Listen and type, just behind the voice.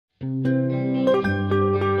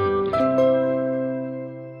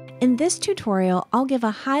this tutorial, I'll give a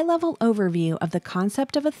high-level overview of the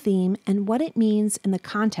concept of a theme and what it means in the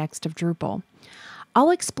context of Drupal. I'll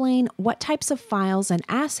explain what types of files and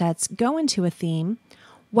assets go into a theme,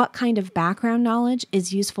 what kind of background knowledge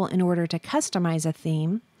is useful in order to customize a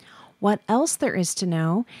theme, what else there is to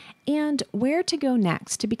know, and where to go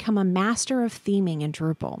next to become a master of theming in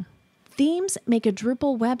Drupal. Themes make a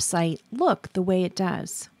Drupal website look the way it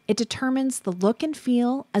does. It determines the look and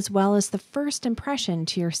feel as well as the first impression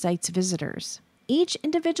to your site's visitors. Each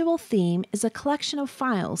individual theme is a collection of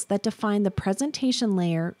files that define the presentation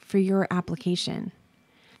layer for your application.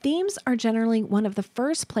 Themes are generally one of the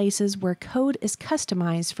first places where code is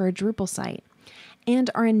customized for a Drupal site, and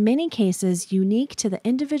are in many cases unique to the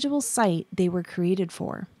individual site they were created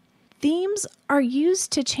for. Themes are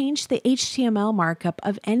used to change the HTML markup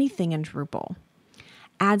of anything in Drupal.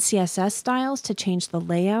 Add CSS styles to change the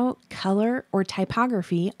layout, color, or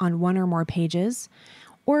typography on one or more pages,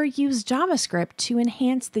 or use JavaScript to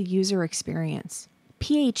enhance the user experience.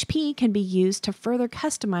 PHP can be used to further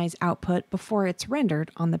customize output before it's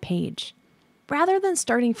rendered on the page. Rather than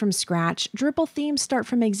starting from scratch, Drupal themes start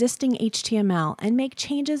from existing HTML and make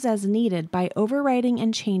changes as needed by overwriting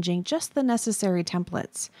and changing just the necessary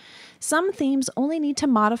templates. Some themes only need to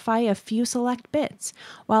modify a few select bits,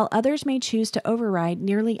 while others may choose to override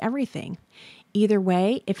nearly everything. Either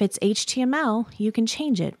way, if it's HTML, you can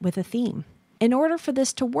change it with a theme. In order for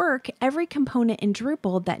this to work, every component in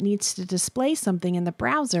Drupal that needs to display something in the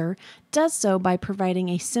browser does so by providing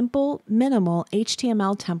a simple, minimal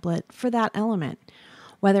HTML template for that element.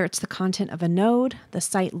 Whether it's the content of a node, the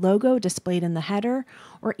site logo displayed in the header,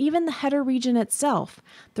 or even the header region itself,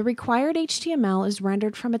 the required HTML is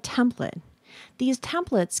rendered from a template. These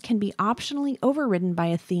templates can be optionally overridden by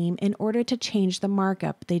a theme in order to change the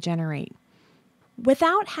markup they generate.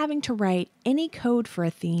 Without having to write any code for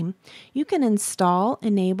a theme, you can install,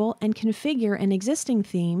 enable, and configure an existing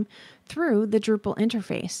theme through the Drupal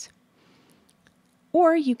interface.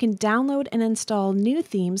 Or you can download and install new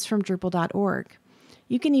themes from Drupal.org.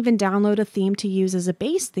 You can even download a theme to use as a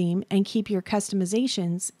base theme and keep your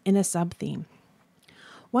customizations in a sub-theme.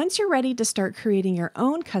 Once you're ready to start creating your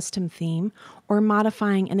own custom theme or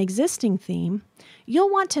modifying an existing theme, you'll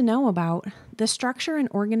want to know about the structure and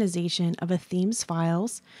organization of a theme's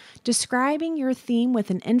files, describing your theme with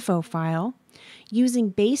an info file, using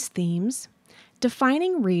base themes,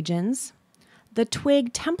 defining regions, the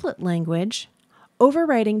Twig template language,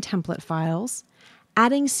 overwriting template files,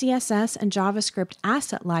 adding CSS and JavaScript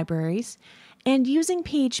asset libraries, and using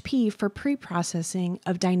PHP for pre-processing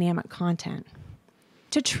of dynamic content.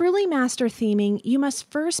 To truly master theming, you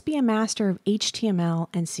must first be a master of HTML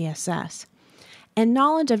and CSS, and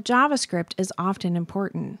knowledge of JavaScript is often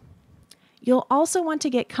important. You'll also want to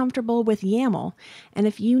get comfortable with YAML, and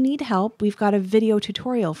if you need help, we've got a video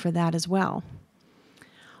tutorial for that as well.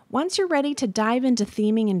 Once you're ready to dive into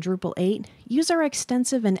theming in Drupal 8, use our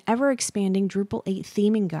extensive and ever-expanding Drupal 8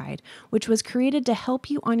 theming guide, which was created to help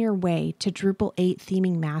you on your way to Drupal 8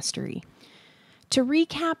 theming mastery. To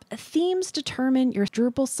recap, themes determine your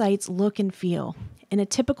Drupal site's look and feel. In a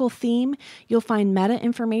typical theme, you'll find meta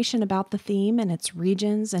information about the theme and its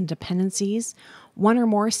regions and dependencies, one or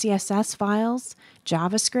more CSS files,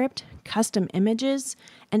 JavaScript, custom images,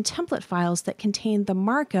 and template files that contain the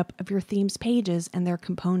markup of your theme's pages and their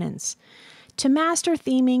components. To master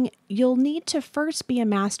theming, you'll need to first be a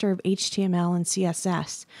master of HTML and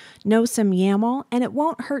CSS, know some YAML, and it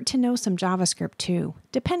won't hurt to know some JavaScript too,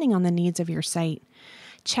 depending on the needs of your site.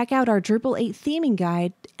 Check out our Drupal 8 theming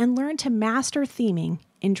guide and learn to master theming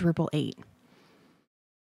in Drupal 8.